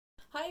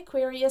Hi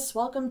Aquarius,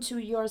 welcome to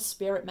your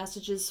spirit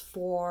messages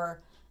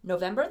for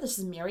November. This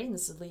is Mary and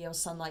this is Leo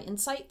Sunlight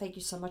Insight. Thank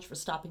you so much for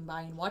stopping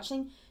by and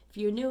watching. If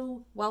you're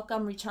new,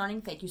 welcome,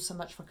 returning. Thank you so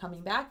much for coming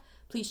back.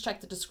 Please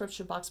check the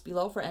description box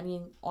below for any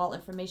and all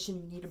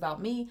information you need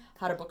about me,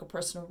 how to book a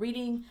personal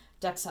reading,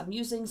 decks I'm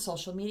using,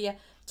 social media,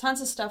 tons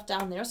of stuff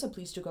down there, so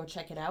please do go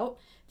check it out.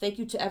 Thank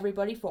you to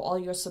everybody for all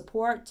your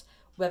support,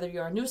 whether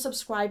you're a new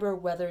subscriber,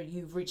 whether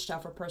you've reached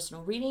out for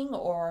personal reading,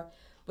 or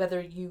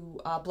whether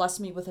you bless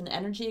me with an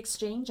energy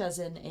exchange, as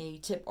in a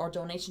tip or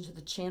donation to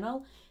the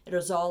channel. It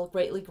is all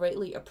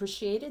greatly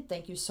appreciated.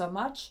 Thank you so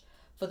much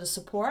for the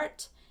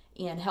support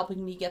and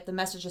helping me get the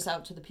messages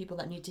out to the people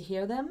that need to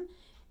hear them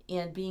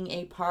and being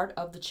a part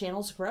of the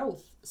channel's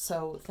growth.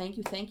 So thank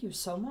you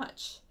so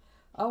much.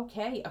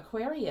 Okay,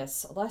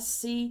 Aquarius, let's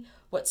see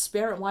what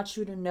Spirit wants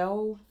you to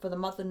know for the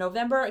month of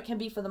November. It can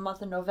be for the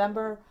month of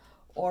November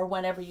or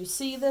whenever you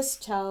see this,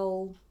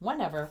 till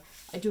whenever.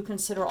 I do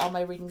consider all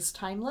my readings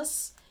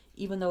timeless,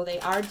 even though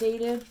they are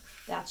dated.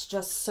 That's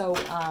just so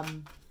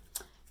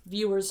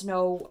viewers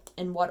know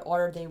in what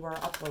order they were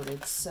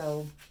uploaded.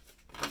 So,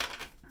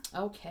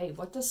 okay,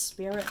 what does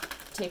Spirit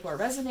take what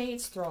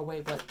resonates, throw away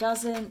what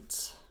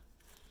doesn't?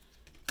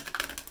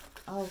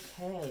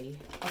 Okay,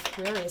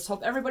 Aquarius,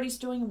 hope everybody's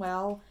doing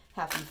well.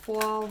 Happy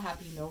fall,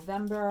 happy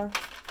November.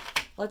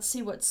 Let's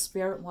see what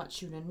Spirit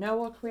wants you to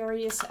know,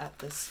 Aquarius, at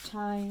this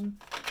time.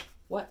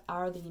 What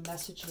are the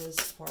messages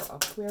for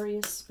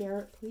Aquarius,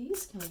 Spirit,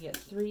 please? Can we get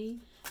 3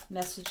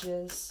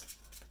 messages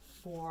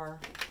for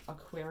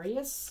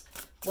Aquarius?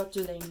 What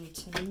do they need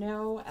to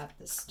know at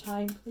this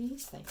time,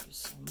 please? Thank you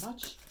so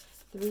much.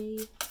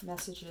 3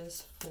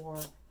 messages for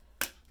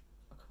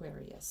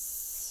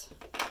Aquarius.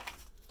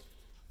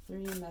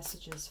 3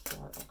 messages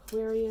for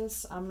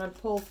Aquarius. I'm going to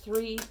pull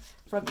 3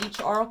 from each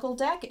oracle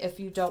deck.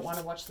 If you don't want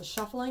to watch the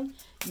shuffling,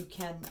 you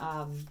can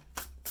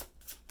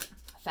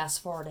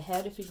fast forward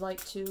ahead if you'd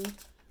like to.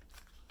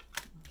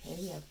 Okay,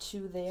 we have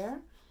 2 there.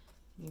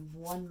 Need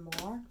 1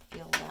 more.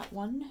 Feel that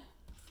one.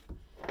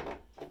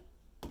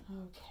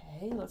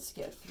 Okay, let's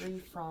get 3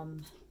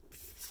 from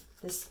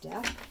this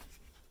deck.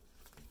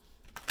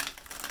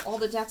 All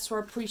the decks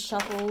were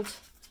pre-shuffled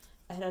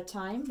ahead of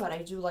time, but I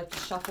do like to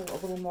shuffle a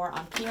little more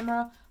on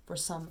camera for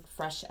some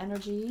fresh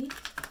energy.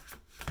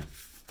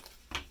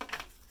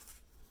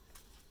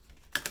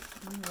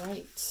 All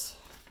right.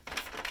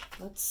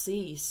 Let's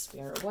see,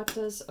 Spirit. What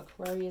does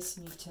Aquarius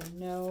need to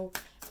know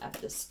at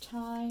this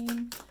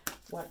time?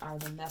 What are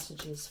the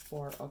messages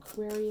for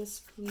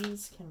Aquarius,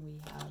 please? Can we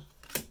have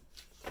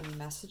 3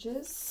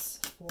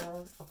 messages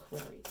for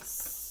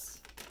Aquarius?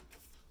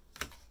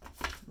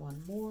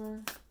 1 more.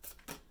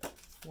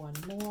 1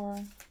 more.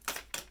 And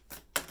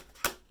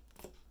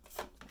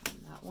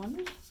that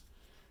one.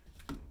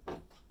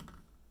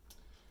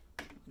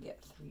 We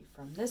get 3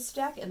 from this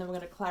deck, and then we're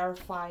going to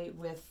clarify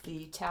with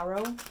the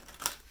tarot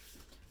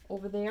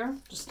over there,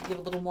 just to give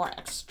a little more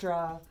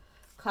extra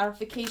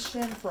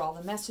clarification for all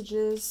the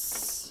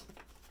messages.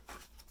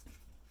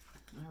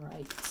 All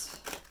right.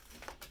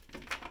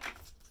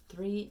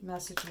 3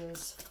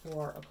 messages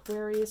for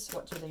Aquarius.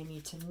 What do they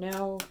need to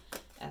know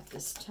at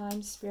this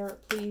time,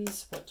 Spirit,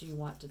 please? What do you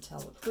want to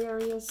tell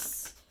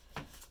Aquarius?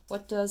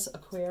 What does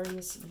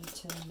Aquarius need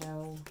to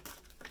know?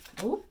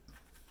 Oh,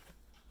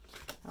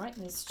 all right,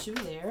 there's 2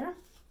 there.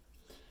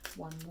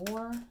 1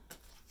 more.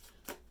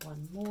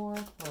 1 more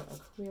for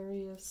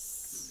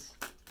Aquarius.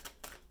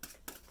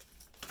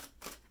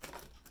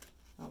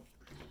 Oh,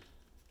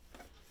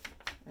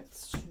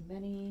 that's too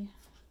many.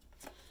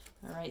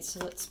 All right, so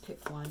let's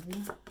pick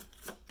 1.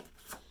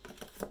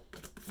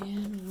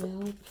 And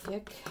we'll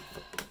pick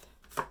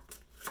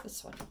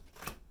this one.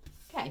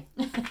 Okay.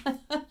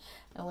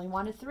 I only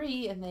wanted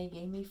 3 and they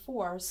gave me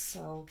 4,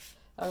 so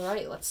all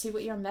right, let's see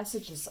what your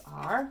messages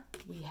are.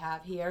 We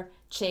have here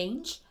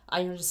change.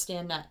 I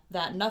understand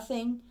that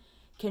nothing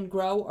can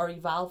grow or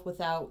evolve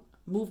without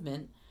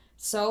movement.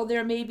 So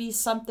there may be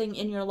something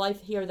in your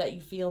life here that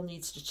you feel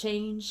needs to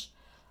change.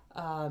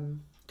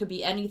 Could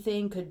be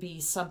anything, could be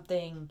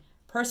something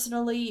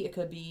personally, it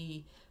could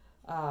be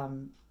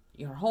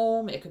your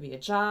home, it could be a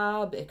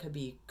job, it could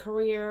be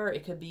career,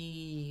 it could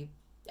be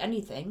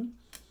anything.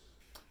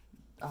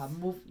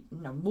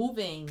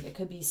 Moving, it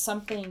could be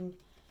something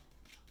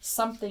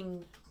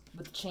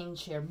with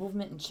change here,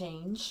 movement and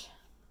change.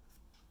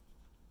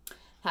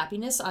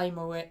 Happiness, I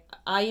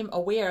am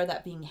aware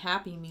that being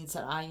happy means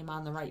that I am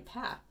on the right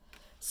path.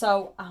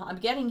 So I'm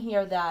getting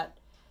here that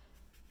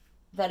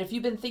if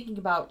you've been thinking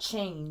about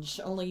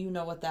change, only you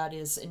know what that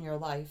is in your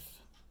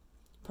life.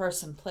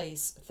 Person,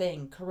 place,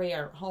 thing,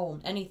 career,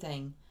 home,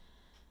 anything.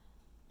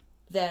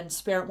 Then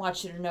Spirit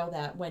wants you to know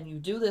that when you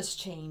do this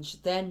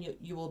change, then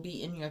you will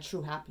be in your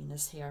true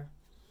happiness here.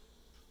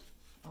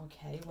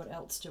 Okay, what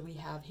else do we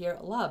have here?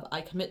 Love.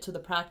 I commit to the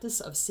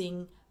practice of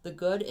seeing the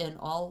good in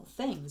all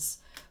things.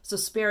 So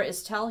Spirit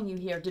is telling you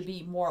here to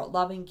be more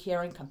loving,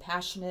 caring,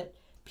 compassionate,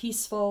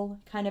 peaceful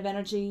kind of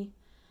energy,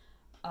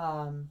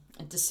 and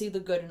to see the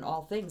good in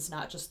all things,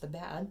 not just the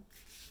bad.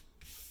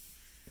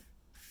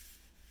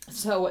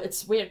 So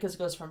it's weird because it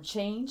goes from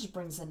change,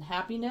 brings in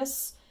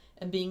happiness,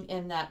 and being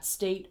in that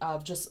state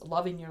of just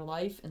loving your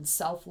life and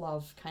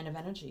self-love kind of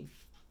energy.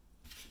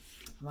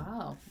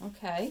 Wow,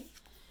 okay.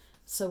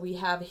 So we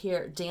have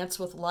here, dance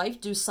with life,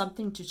 do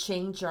something to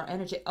change your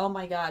energy. Oh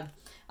my God,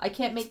 I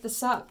can't make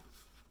this up.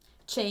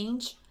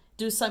 Change,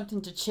 do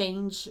something to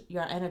change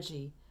your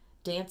energy.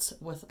 Dance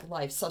with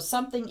life. So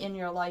something in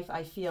your life,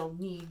 I feel,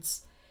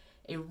 needs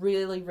a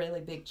really, really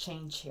big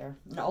change here.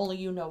 And only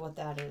you know what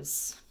that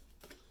is.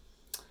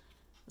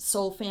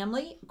 Soul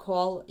family,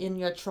 call in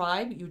your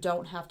tribe. You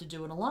don't have to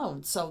do it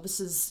alone. So this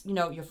is, you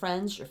know, your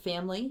friends, your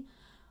family,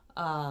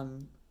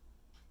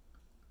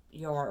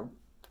 your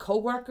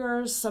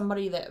co-workers,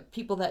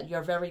 people that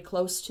you're very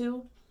close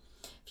to.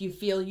 If you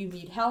feel you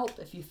need help,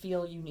 if you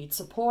feel you need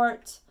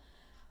support,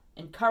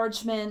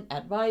 encouragement,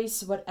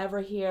 advice, whatever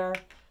here,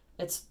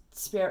 it's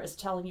Spirit is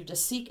telling you to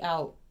seek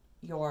out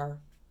your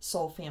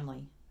soul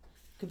family.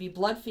 It could be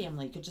blood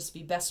family, it could just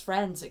be best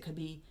friends, it could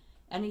be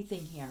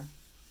anything here.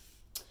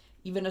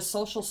 Even a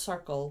social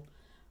circle,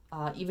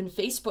 even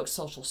Facebook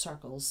social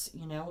circles,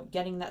 you know,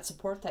 getting that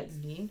support that you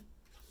need.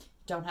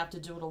 Don't have to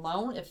do it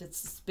alone. If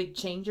it's this big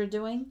change you're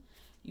doing,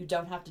 you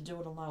don't have to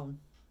do it alone.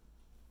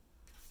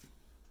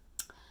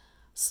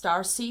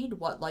 Starseed,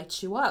 what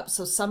lights you up?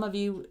 So some of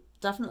you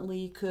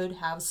definitely could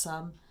have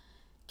some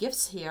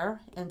gifts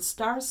here. And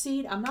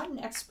starseed, I'm not an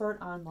expert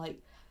on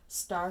like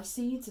star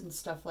seeds and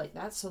stuff like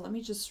that. So let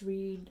me just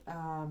read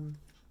a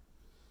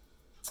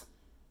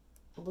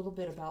little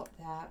bit about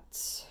that.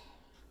 Let's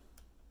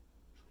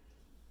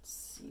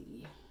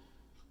see.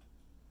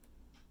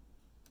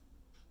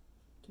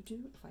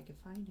 If I can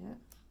find it.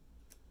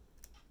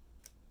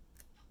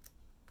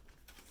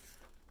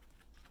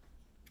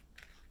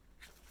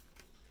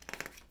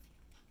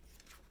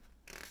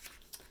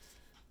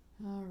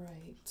 All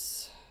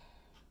right.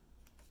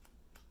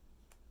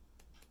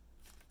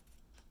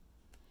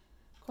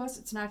 Of course,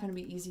 it's not going to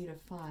be easy to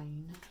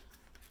find.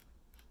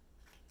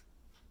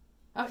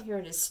 Oh, here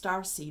it is.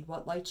 Starseed,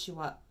 what lights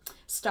you up?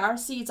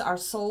 Starseeds are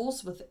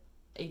souls with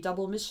a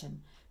double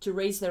mission: to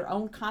raise their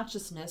own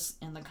consciousness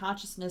and the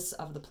consciousness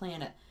of the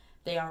planet.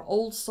 They are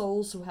old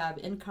souls who have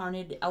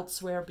incarnated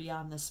elsewhere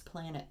beyond this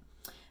planet.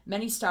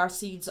 Many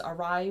starseeds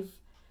arrive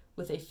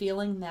with a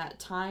feeling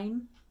that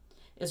time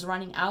is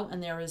running out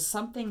and there is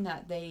something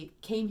that they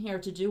came here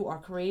to do or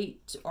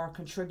create or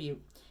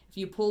contribute. If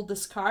you pulled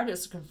this card,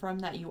 it's to confirm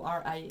that you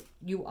are a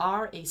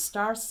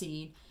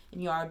starseed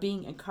and you are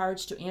being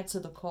encouraged to answer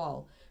the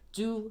call.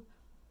 To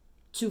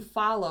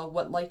follow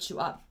what lights you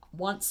up.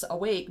 Once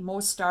awake,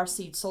 most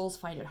starseed souls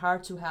find it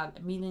hard to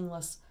have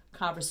meaningless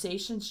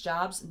conversations,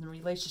 jobs, and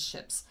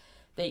relationships.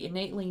 They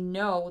innately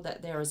know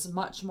that there is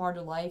much more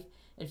to life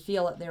and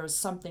feel that there is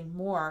something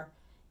more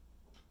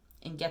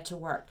and get to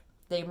work.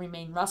 They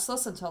remain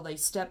restless until they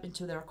step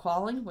into their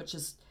calling, which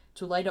is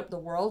to light up the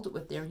world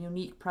with their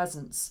unique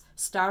presence.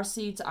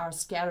 Starseeds are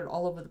scattered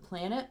all over the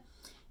planet,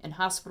 in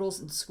hospitals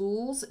and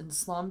schools, in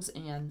slums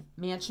and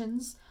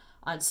mansions,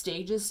 on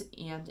stages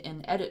and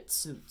in edit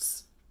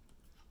suits,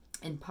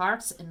 in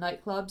parks, in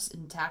nightclubs,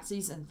 in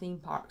taxis, and theme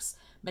parks.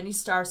 Many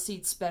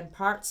starseeds spend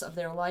parts of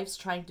their lives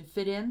trying to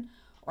fit in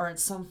or in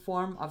some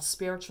form of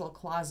spiritual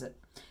closet.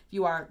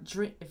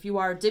 If you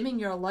are dimming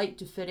your light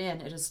to fit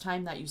in, it is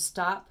time that you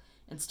stop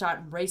and start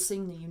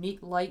embracing the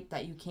unique light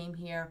that you came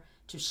here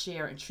to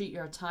share and treat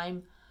your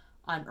time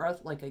on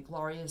earth like a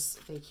glorious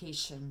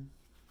vacation.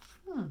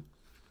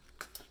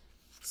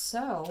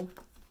 So,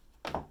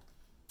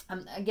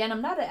 again,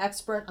 I'm not an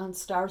expert on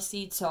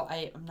starseed, so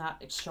I'm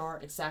not sure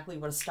exactly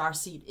what a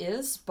starseed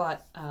is,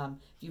 but if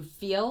you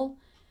feel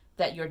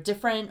that you're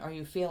different, or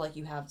you feel like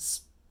you have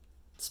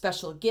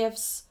special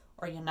gifts,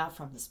 or you're not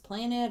from this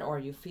planet, or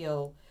you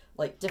feel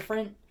like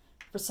different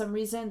for some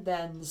reason,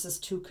 then this is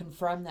to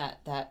confirm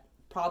that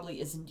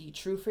probably is indeed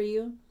true for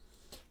you,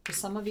 for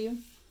some of you.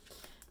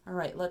 All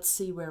right, let's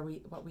see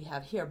what we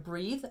have here.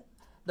 Breathe.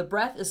 The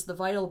breath is the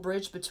vital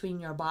bridge between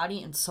your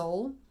body and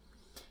soul.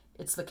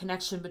 It's the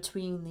connection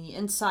between the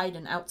inside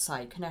and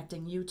outside,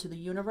 connecting you to the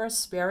universe,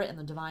 spirit, and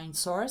the divine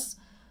source.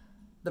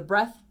 The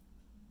breath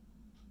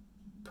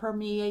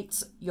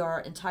permeates your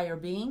entire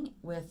being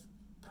with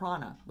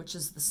prana, which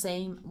is the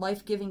same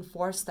life-giving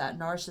force that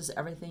nourishes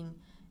everything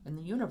in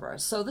the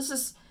universe. So this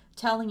is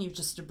telling you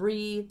just to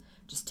breathe,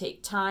 just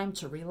take time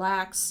to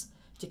relax,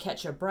 to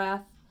catch your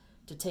breath,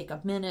 to take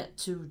a minute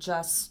to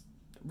just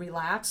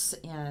relax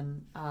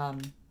and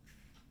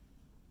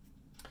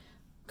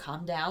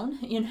calm down,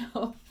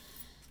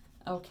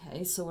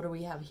 Okay, so what do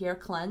we have here?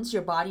 Cleanse.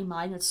 Your body,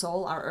 mind, and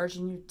soul are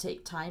urging you to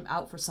take time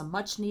out for some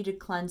much-needed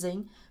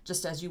cleansing,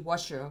 just as you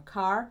wash your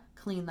car,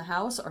 clean the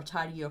house, or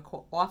tidy your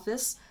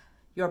office.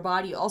 Your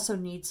body also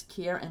needs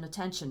care and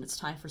attention. It's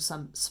time for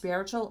some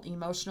spiritual,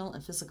 emotional,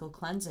 and physical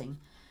cleansing.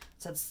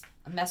 So that's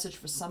a message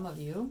for some of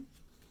you.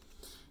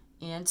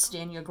 And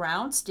stand your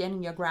ground.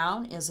 Standing your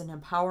ground is an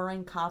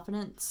empowering,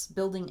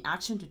 confidence-building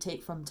action to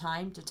take from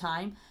time to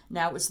time.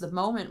 Now is the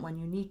moment when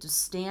you need to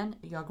stand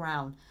your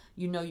ground.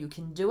 You know you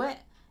can do it,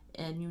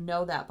 and you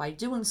know that by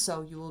doing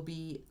so, you will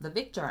be the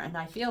victor. And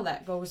I feel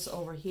that goes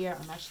over here.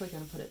 I'm actually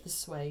going to put it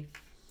this way.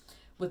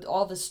 with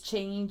all this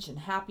change and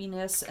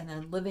happiness, and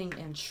then living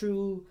in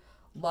true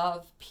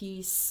love,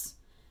 peace,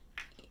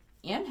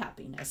 and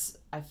happiness.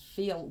 I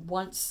feel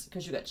once,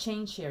 because you got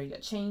change here, you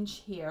got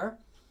change here.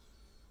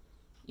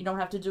 You don't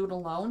have to do it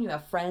alone. You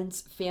have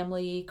friends,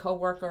 family,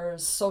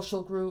 co-workers,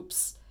 social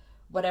groups,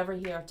 whatever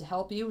here to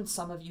help you. And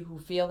some of you who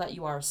feel that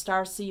you are a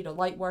starseed, a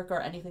light worker,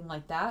 or anything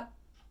like that,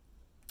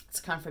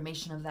 it's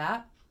confirmation of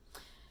that.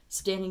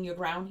 Standing your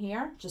ground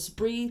here. Just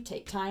breathe,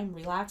 take time,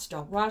 relax,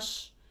 don't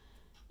rush.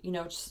 You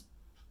know, just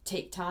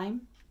take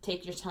time.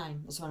 Take your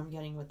time is what I'm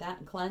getting with that.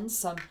 And cleanse.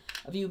 Some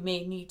of you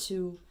may need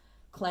to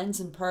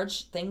cleanse and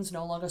purge things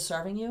no longer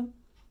serving you.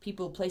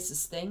 People,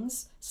 places,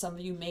 things. Some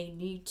of you may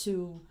need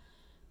to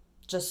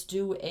just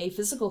do a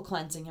physical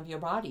cleansing of your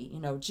body. You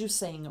know,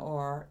 juicing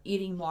or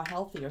eating more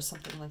healthy or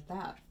something like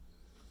that.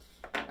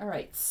 All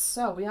right,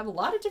 so we have a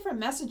lot of different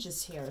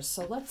messages here.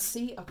 So let's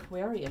see,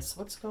 Aquarius,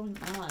 what's going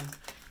on?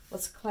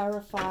 Let's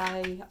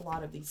clarify a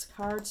lot of these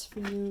cards for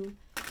you.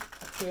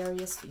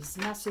 Aquarius, these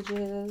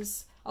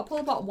messages. I'll pull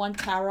about one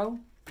tarot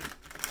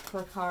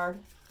per card.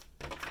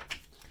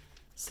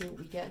 See what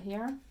we get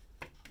here.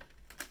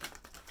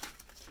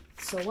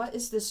 So what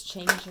is this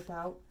change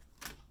about?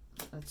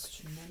 That's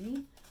too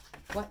many.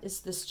 What is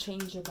this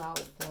change about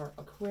for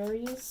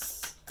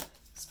Aquarius?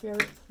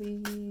 Spirit,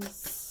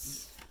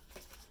 please.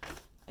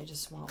 I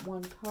just want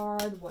one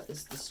card. What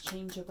is this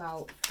change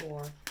about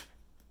for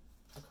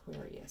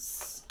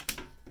Aquarius?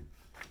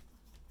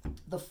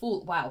 The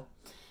Fool. Wow.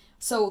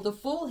 So the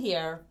Fool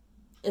here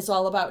is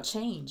all about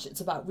change.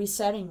 It's about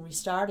resetting,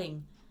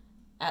 restarting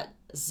at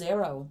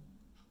zero.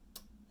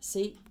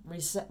 See?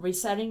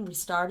 Resetting,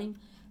 restarting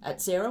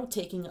at zero,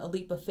 taking a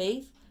leap of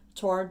faith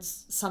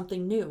towards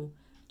something new,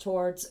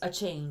 towards a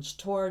change,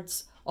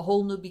 towards a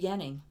whole new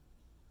beginning.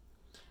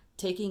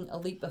 Taking a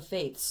leap of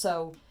faith.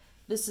 So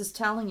this is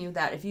telling you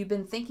that if you've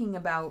been thinking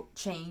about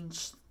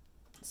change,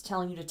 it's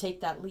telling you to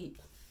take that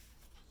leap.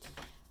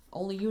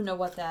 Only you know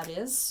what that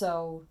is.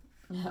 So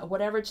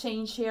whatever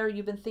change here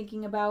you've been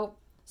thinking about,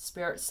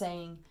 Spirit's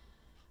saying,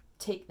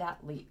 take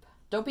that leap.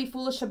 Don't be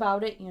foolish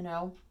about it, you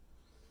know,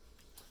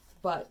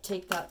 but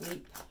take that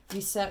leap.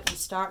 Reset,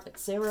 restart at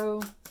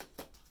zero.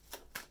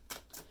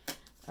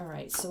 All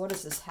right, so what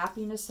is this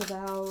happiness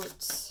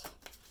about?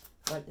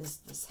 What is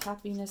this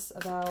happiness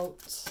about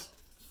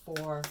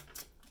for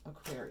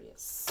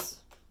Aquarius?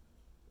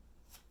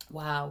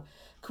 Wow,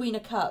 Queen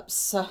of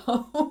Cups.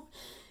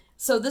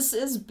 So this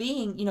is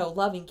being, you know,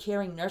 loving,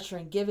 caring,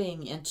 nurturing,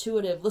 giving,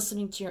 intuitive,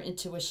 listening to your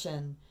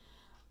intuition,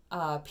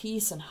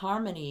 peace and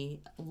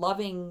harmony,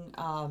 loving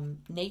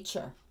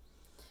nature.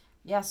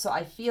 Yeah, so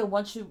I feel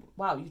once you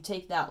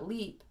take that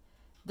leap,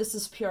 this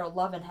is pure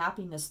love and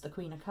happiness, the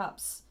Queen of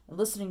Cups. And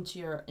listening to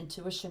your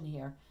intuition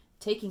here,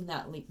 taking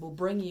that leap will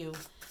bring you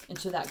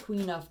into that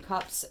Queen of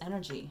Cups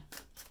energy.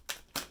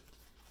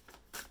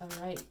 All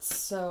right,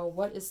 so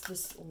what is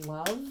this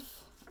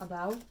love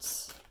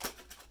about?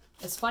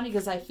 It's funny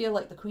because I feel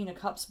like the Queen of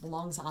Cups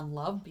belongs on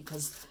love,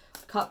 because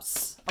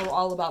cups are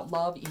all about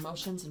love,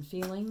 emotions, and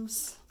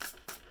feelings,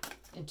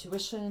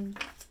 intuition,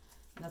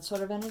 and that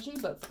sort of energy.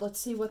 But let's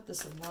see what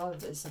this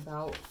love is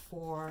about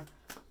for,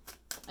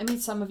 I mean,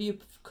 some of you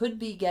could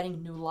be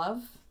getting new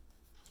love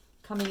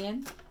coming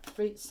in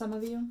for some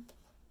of you.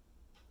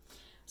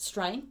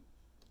 Strength.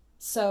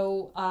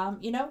 So,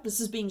 you know, this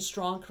is being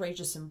strong,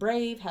 courageous, and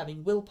brave,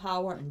 having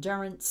willpower,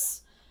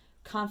 endurance,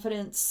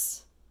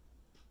 confidence,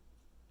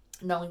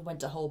 knowing when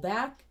to hold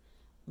back,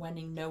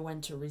 know when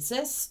to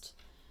resist,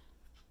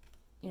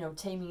 you know,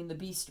 taming the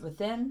beast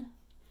within.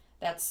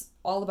 That's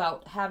all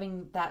about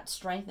having that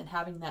strength and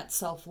having that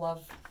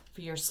self-love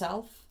for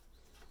yourself.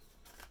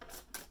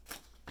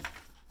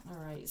 All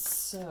right,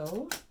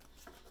 so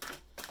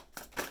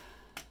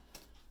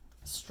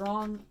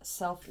strong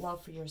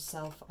self-love for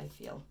yourself, I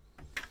feel.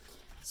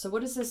 So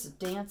what is this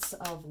dance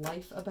of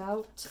life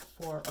about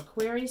for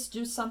Aquarius?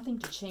 Do something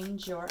to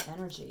change your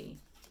energy.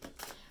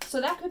 So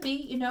that could be,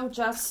 you know,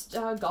 just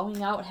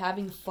going out,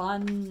 having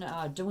fun,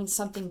 doing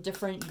something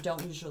different you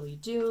don't usually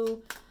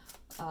do,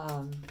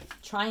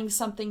 trying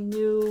something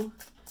new,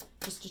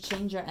 just to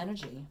change your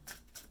energy.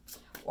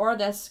 Or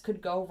this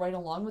could go right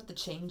along with the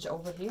change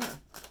over here.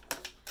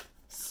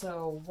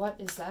 So what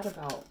is that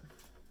about?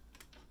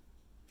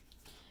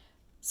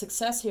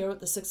 Success here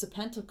with the Six of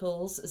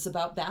Pentacles is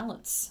about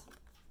balance.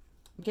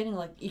 I'm getting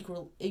like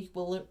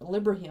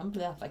equilibrium,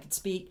 if I could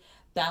speak,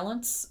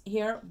 balance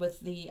here with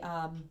the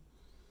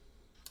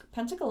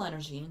Pentacle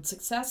energy and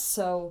success.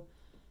 So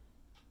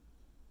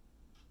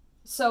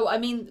I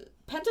mean,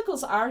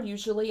 Pentacles are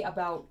usually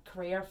about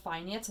career,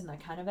 finance, and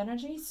that kind of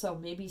energy. So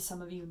maybe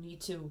some of you need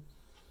to,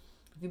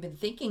 if you've been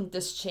thinking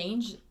this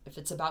change, if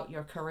it's about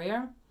your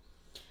career,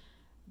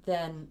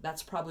 then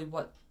that's probably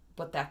what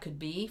that could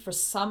be for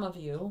some of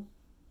you.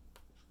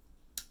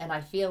 And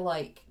I feel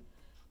like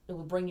it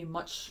will bring you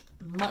much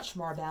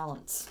more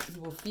balance.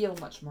 You will feel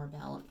much more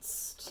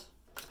balanced.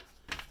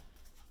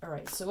 All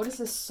right, so what is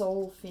this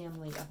soul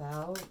family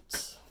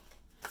about?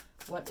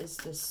 What is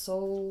this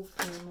soul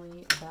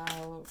family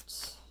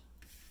about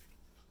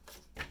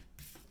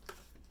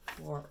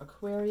for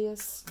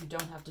Aquarius. You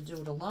don't have to do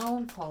it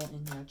alone. Call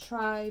in your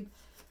tribe,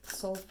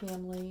 soul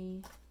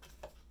family.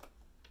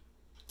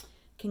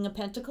 King of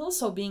Pentacles,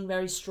 so being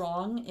very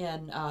strong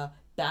and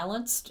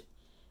balanced,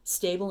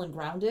 stable and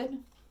grounded.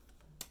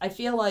 I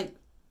feel like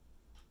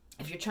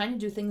if you're trying to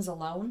do things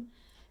alone,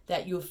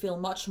 that you'll feel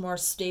much more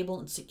stable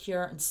and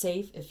secure and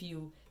safe if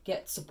you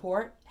get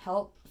support,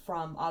 help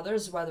from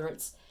others, whether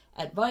it's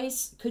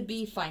advice, could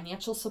be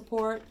financial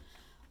support.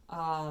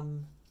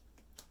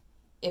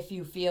 If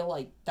you feel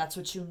like that's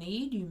what you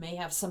need, you may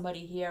have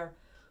somebody here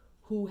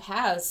who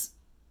has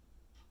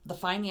the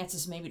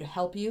finances maybe to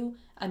help you.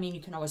 I mean,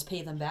 you can always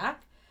pay them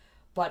back.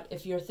 But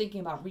if you're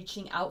thinking about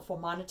reaching out for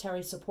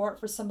monetary support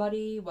for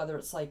somebody, whether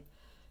it's like,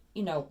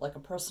 you know, like a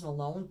personal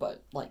loan,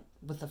 but like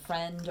with a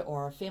friend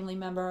or a family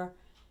member,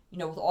 you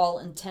know, with all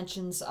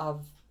intentions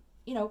of,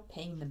 you know,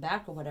 paying them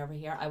back or whatever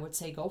here, I would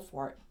say go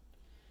for it.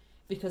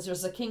 Because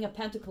there's a King of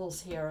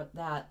Pentacles here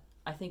that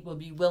I think will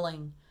be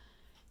willing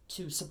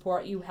to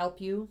support you,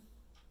 help you.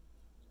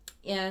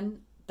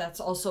 And that's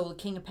also the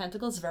King of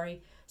Pentacles,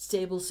 very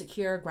stable,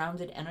 secure,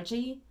 grounded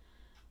energy.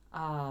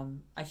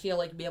 I feel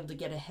like you'll be able to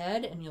get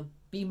ahead and you'll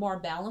be more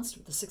balanced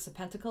with the Six of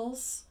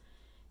Pentacles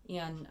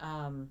and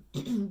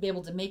be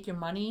able to make your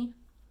money,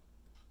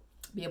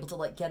 be able to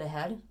like get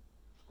ahead.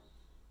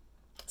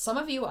 Some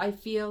of you, I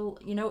feel,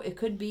 you know, it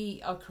could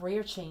be a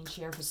career change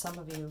here for some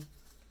of you,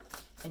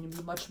 and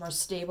you'll be much more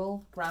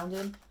stable,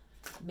 grounded,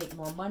 make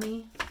more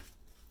money.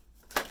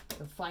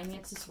 The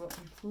finances will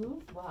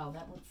improve. Wow,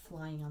 that went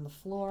flying on the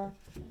floor.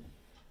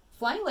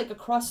 Flying like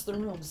across the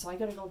room, so I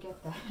gotta go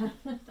get that.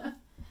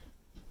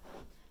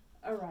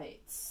 All right,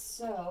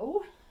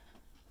 so,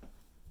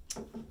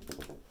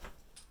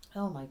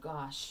 oh my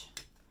gosh,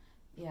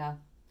 yeah,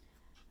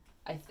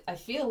 I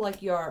feel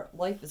like your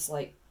life is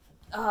like,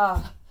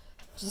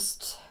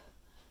 just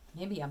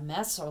maybe a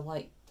mess, or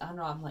like, I don't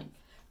know, I'm like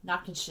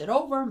knocking shit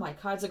over, my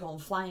cards are going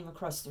flying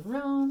across the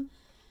room.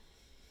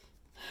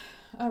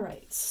 All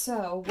right,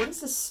 so what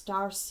is the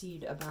star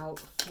seed about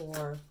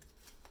for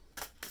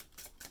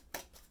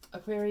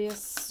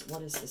Aquarius?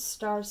 What is the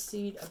star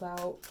seed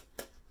about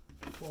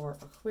for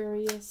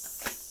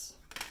Aquarius?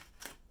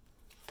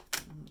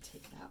 I'm going to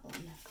take that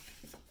one.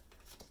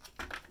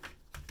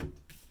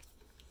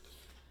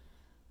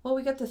 Well,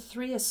 we got the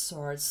Three of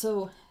Swords.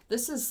 So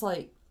this is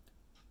like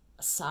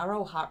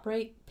sorrow,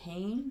 heartbreak,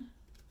 pain.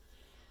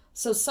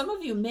 So some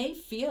of you may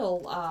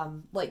feel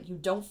like you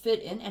don't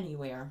fit in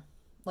anywhere.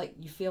 Like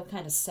you feel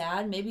kind of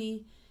sad,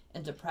 maybe,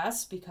 and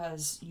depressed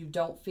because you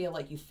don't feel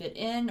like you fit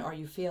in, or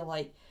you feel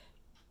like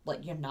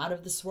you're not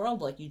of this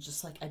world, like you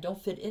just like, I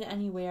don't fit in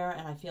anywhere,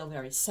 and I feel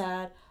very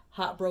sad,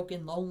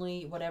 heartbroken,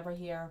 lonely, whatever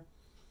here.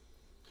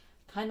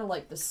 Kind of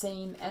like the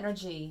same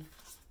energy.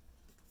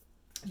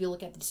 If you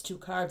look at these two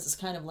cards, it's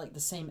kind of like the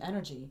same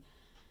energy.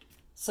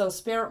 So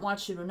Spirit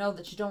wants you to know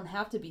that you don't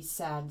have to be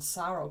sad and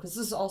sorrow, because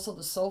this is also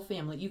the soul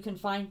family. You can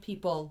find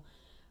people,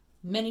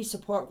 many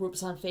support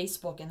groups on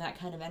Facebook and that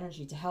kind of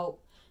energy to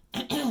help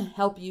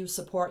help you,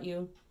 support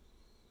you,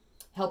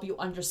 help you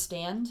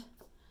understand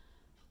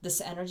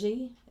this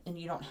energy, and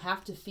you don't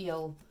have to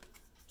feel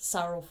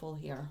sorrowful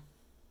here.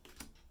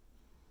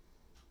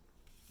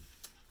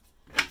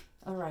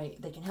 All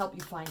right, they can help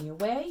you find your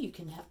way.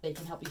 They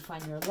can help you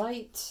find your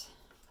light.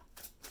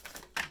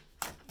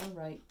 All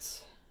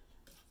right.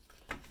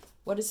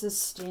 What is this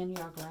stand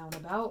your ground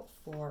about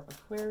for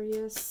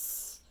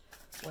Aquarius?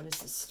 What is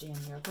this stand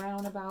your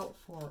ground about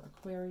for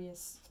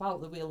Aquarius? Wow,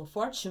 the Wheel of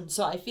Fortune.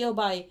 So I feel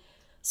by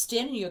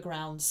standing your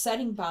ground,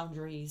 setting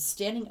boundaries,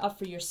 standing up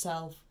for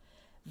yourself,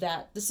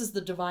 that this is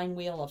the divine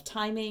wheel of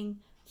timing,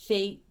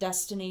 fate,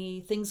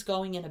 destiny, things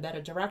going in a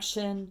better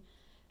direction,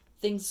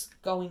 things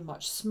going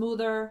much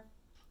smoother,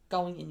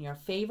 going in your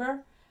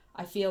favor.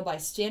 I feel by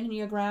standing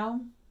your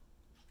ground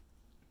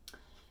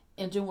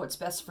and doing what's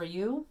best for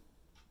you,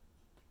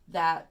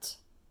 that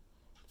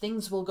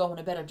things will go in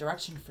a better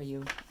direction for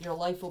you. Your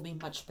life will be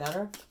much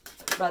better,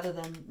 rather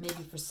than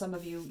maybe for some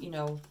of you, you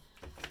know,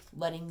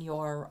 letting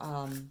your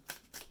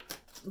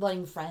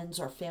letting friends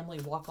or family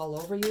walk all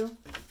over you.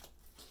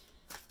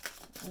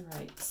 All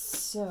right,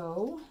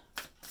 so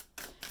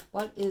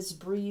what is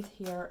breathe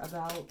here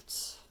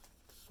about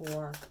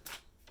for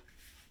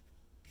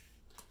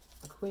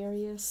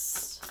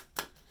Aquarius?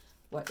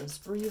 What is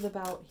breathe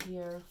about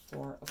here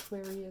for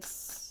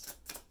Aquarius?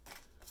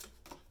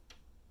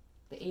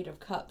 The Eight of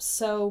Cups.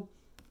 So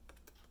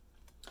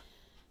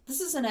this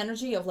is an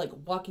energy of like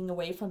walking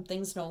away from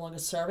things no longer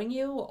serving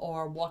you,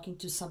 or walking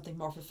to something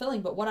more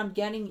fulfilling. But what I'm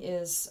getting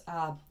is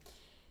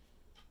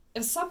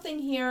if something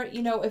here,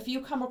 you know, if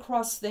you come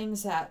across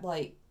things that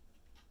like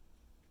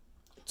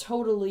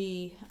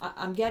totally,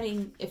 I'm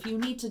getting, if you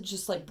need to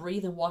just like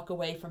breathe and walk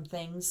away from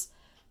things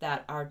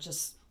that are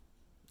just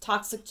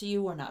toxic to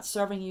you or not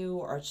serving you,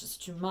 or it's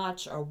just too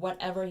much or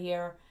whatever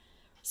here,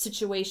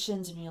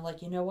 situations, and you're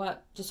like, you know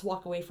what, just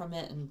walk away from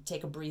it and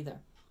take a breather.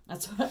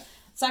 That's what,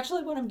 it's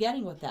actually what I'm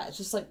getting with that. It's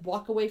just like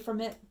walk away from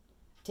it,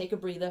 take a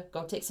breather,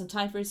 go take some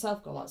time for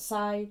yourself, go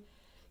outside,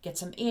 get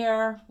some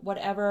air,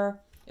 whatever.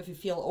 If you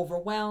feel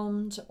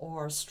overwhelmed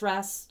or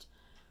stressed,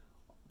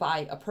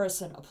 by a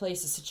person, a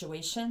place, a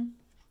situation,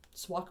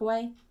 just walk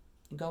away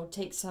and go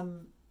take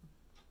some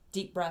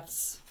deep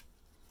breaths.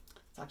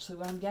 That's actually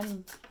what I'm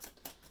getting.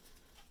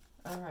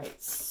 All right,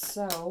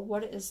 so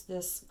what is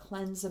this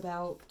cleanse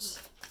about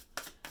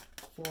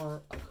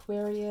for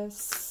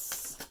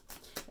Aquarius?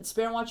 And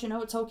Spirit wants you to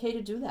know it's okay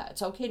to do that.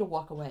 It's okay to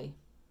walk away.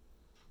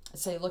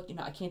 Say, look,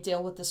 I can't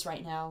deal with this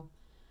right now.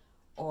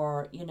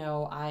 Or,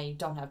 I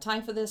don't have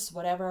time for this,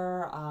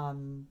 whatever.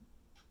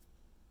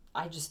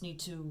 I just need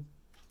to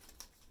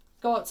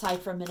go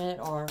outside for a minute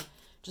or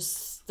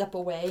just step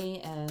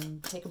away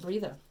and take a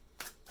breather.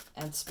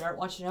 And Spirit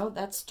wants you to know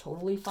that's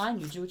totally fine.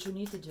 You do what you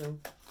need to do.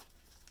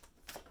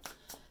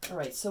 All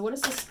right, so what is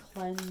this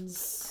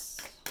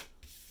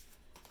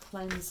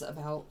cleanse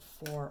about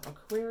for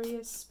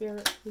Aquarius,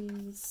 Spirit,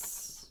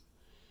 please?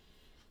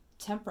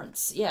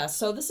 Temperance. Yeah,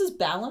 so this is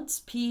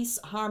balance, peace,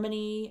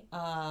 harmony,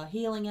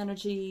 healing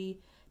energy,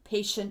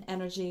 patient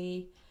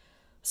energy.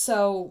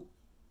 So,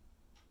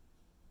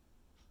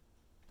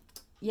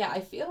 yeah,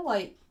 I feel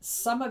like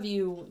some of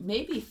you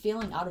may be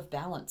feeling out of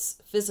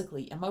balance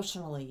physically,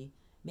 emotionally.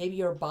 Maybe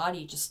your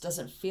body just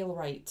doesn't feel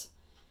right.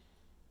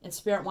 And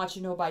Spirit wants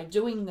you to know by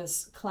doing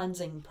this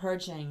cleansing,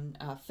 purging,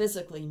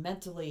 physically,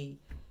 mentally,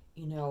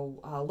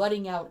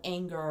 letting out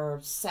anger,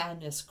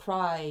 sadness,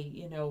 cry,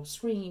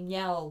 scream,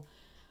 yell,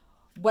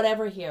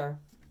 whatever here.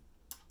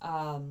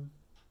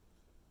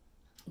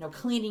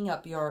 Cleaning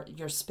up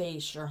your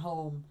space, your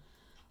home,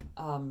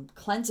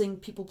 cleansing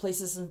people,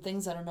 places, and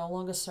things that are no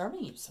longer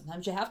serving you.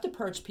 Sometimes you have to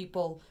purge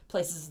people,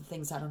 places, and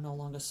things that are no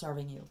longer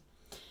serving you.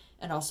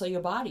 And also your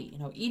body,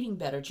 eating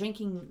better,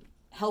 drinking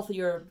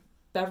healthier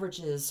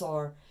beverages,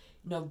 or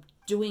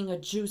doing a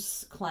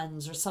juice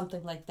cleanse or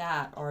something like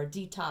that, or a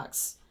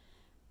detox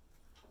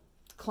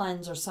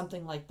cleanse or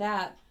something like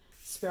that.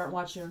 Spirit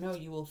wants you to know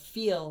you will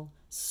feel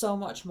so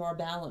much more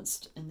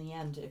balanced in the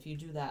end if you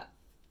do that.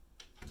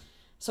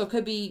 So it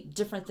could be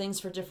different things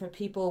for different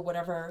people,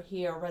 whatever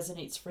here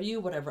resonates for you,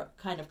 whatever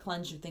kind of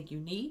cleanse you think you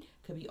need.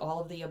 Could be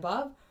all of the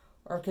above,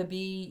 or it could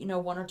be,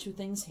 one or two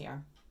things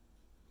here.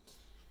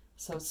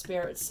 So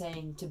Spirit's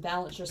saying to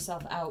balance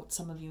yourself out,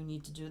 some of you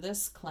need to do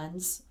this,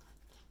 cleanse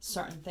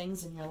certain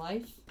things in your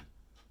life.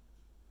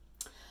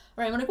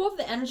 All right, I'm going to go over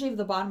the energy of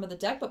the bottom of the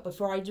deck, but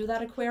before I do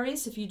that,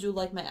 Aquarius, if you do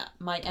like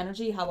my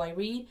energy, how I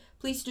read,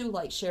 please do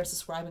like, share,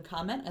 subscribe, and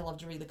comment. I love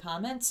to read the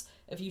comments.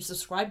 If you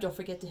subscribe, don't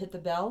forget to hit the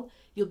bell.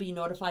 You'll be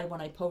notified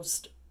when I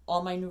post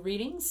all my new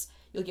readings.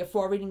 You'll get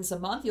 4 readings a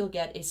month. You'll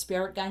get a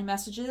spirit guide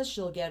messages.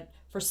 You'll get,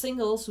 for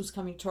singles who's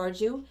coming towards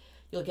you,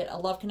 you'll get a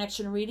love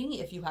connection reading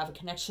if you have a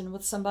connection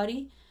with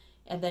somebody.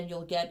 And then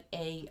you'll get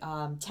a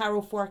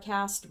tarot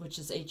forecast, which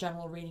is a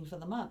general reading for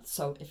the month.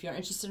 So if you're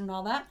interested in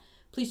all that,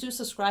 please do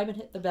subscribe and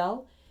hit the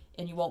bell,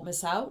 and you won't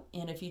miss out.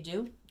 And if you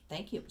do,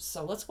 thank you.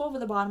 So let's go over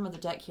the bottom of the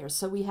deck here.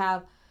 So we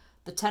have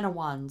the Ten of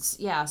Wands.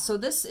 Yeah, so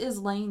this is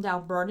laying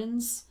down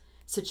burdens,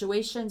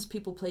 situations,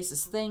 people,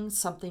 places, things,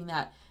 something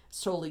that is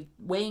totally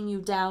weighing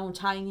you down,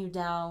 tying you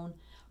down,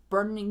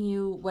 burdening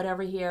you,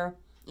 whatever here.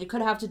 It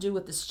could have to do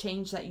with this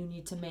change that you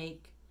need to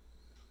make.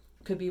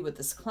 Could be with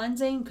this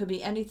cleansing, could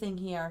be anything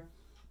here.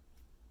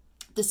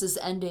 This is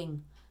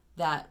ending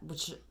that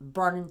which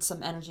burdened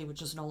some energy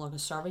which is no longer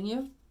serving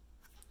you.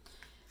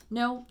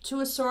 No, Two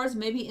of Swords,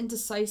 maybe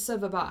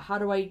indecisive about how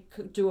do I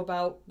go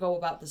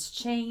about this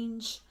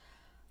change.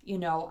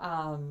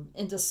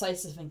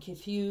 Indecisive and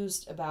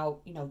confused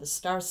about, the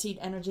starseed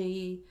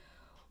energy,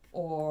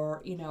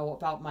 or,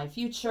 about my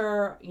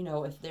future,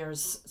 if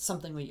there's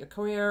something with your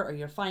career or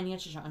your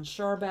finances you're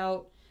unsure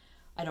about.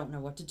 I don't know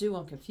what to do.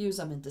 I'm confused.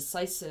 I'm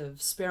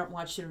indecisive. Spirit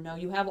wants you to know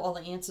you have all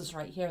the answers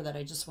right here that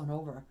I just went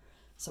over.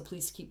 So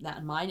please keep that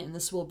in mind, and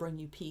this will bring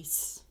you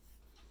peace.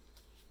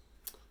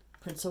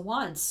 Prince of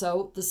Wands.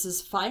 So this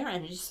is fire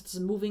energy. So this is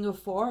moving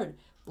forward.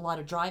 A lot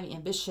of drive,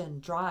 ambition,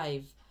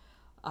 drive,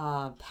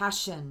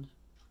 passion,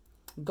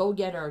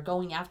 go-getter,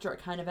 going after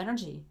it kind of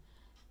energy.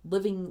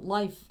 Living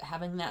life,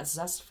 having that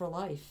zest for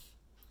life.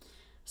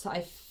 So I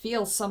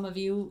feel some of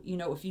you,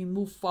 if you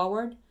move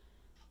forward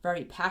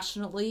very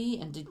passionately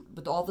and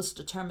with all this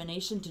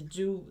determination to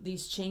do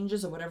these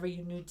changes or whatever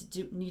you need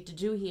to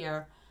do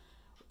here,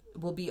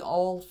 will be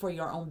all for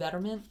your own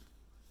betterment.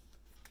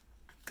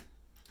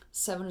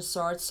 Seven of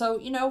Swords. So,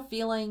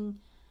 feeling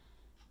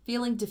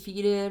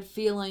defeated,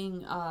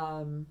 feeling,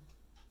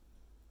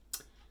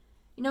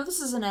 this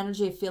is an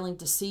energy of feeling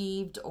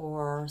deceived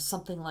or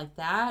something like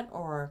that,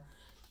 or,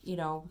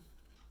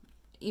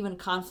 even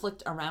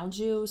conflict around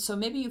you. So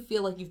maybe you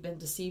feel like you've been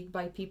deceived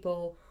by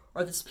people,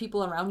 or there's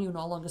people around you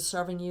no longer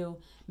serving you.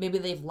 Maybe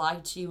they've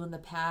lied to you in the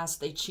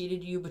past. They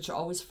cheated you, but you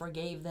always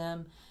forgave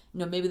them.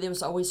 Maybe there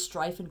was always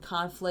strife and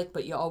conflict,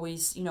 but you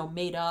always,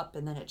 made up,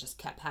 and then it just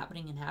kept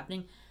happening and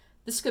happening.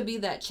 This could be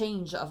that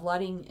change of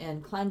letting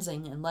and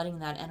cleansing and letting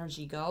that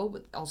energy go,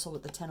 but also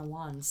with the Ten of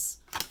Wands.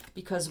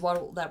 Because what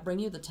will that bring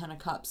you? The Ten of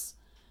Cups.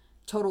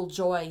 Total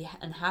joy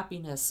and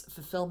happiness,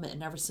 fulfillment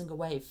in every single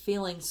way.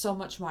 Feeling so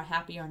much more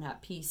happier and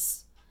at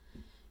peace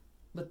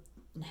with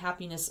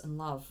happiness and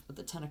love with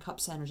the Ten of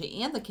Cups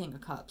energy and the King of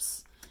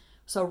Cups.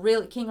 So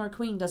really, King or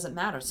Queen doesn't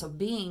matter. So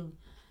being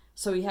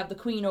So you have the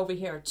Queen over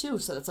here too.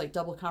 So that's like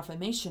double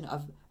confirmation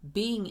of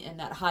being in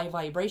that high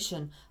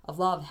vibration of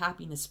love,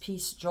 happiness,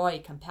 peace,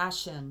 joy,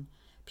 compassion,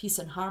 peace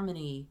and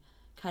harmony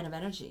kind of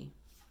energy.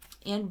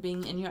 And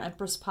being in your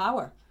Empress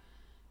power.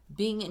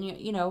 Being in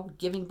your,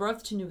 giving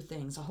birth to new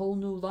things, a whole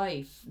new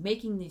life,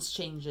 making these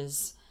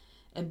changes,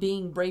 and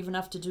being brave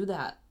enough to do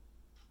that.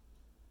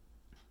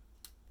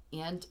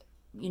 And,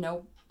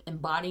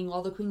 embodying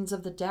all the queens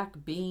of the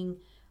deck, being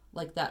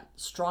like that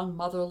strong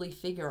motherly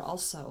figure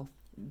also.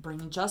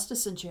 Bringing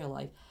justice into your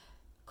life.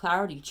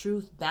 Clarity,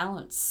 truth,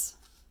 balance.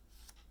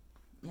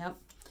 Yep.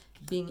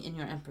 Being in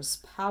your Empress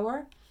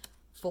power.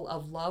 Full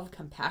of love,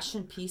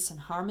 compassion, peace, and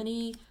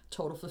harmony.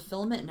 Total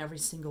fulfillment in every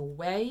single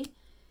way.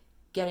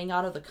 Getting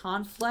out of the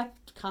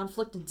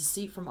conflict and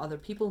deceit from other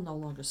people no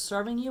longer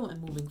serving you,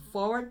 and moving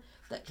forward.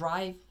 That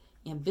drive,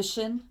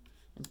 ambition,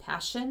 and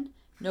passion.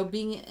 No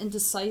being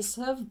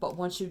indecisive, but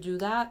once you do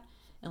that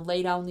and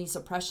lay down these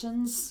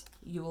oppressions,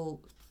 you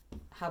will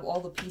have all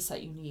the peace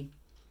that you need.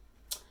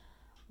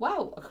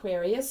 Wow,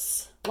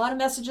 Aquarius. A lot of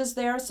messages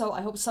there, so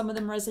I hope some of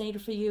them resonated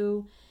for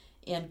you.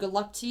 And good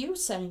luck to you,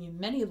 sending you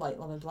many light,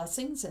 love, and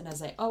blessings. And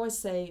as I always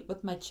say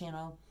with my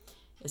channel,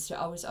 is to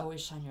always,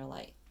 always shine your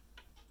light.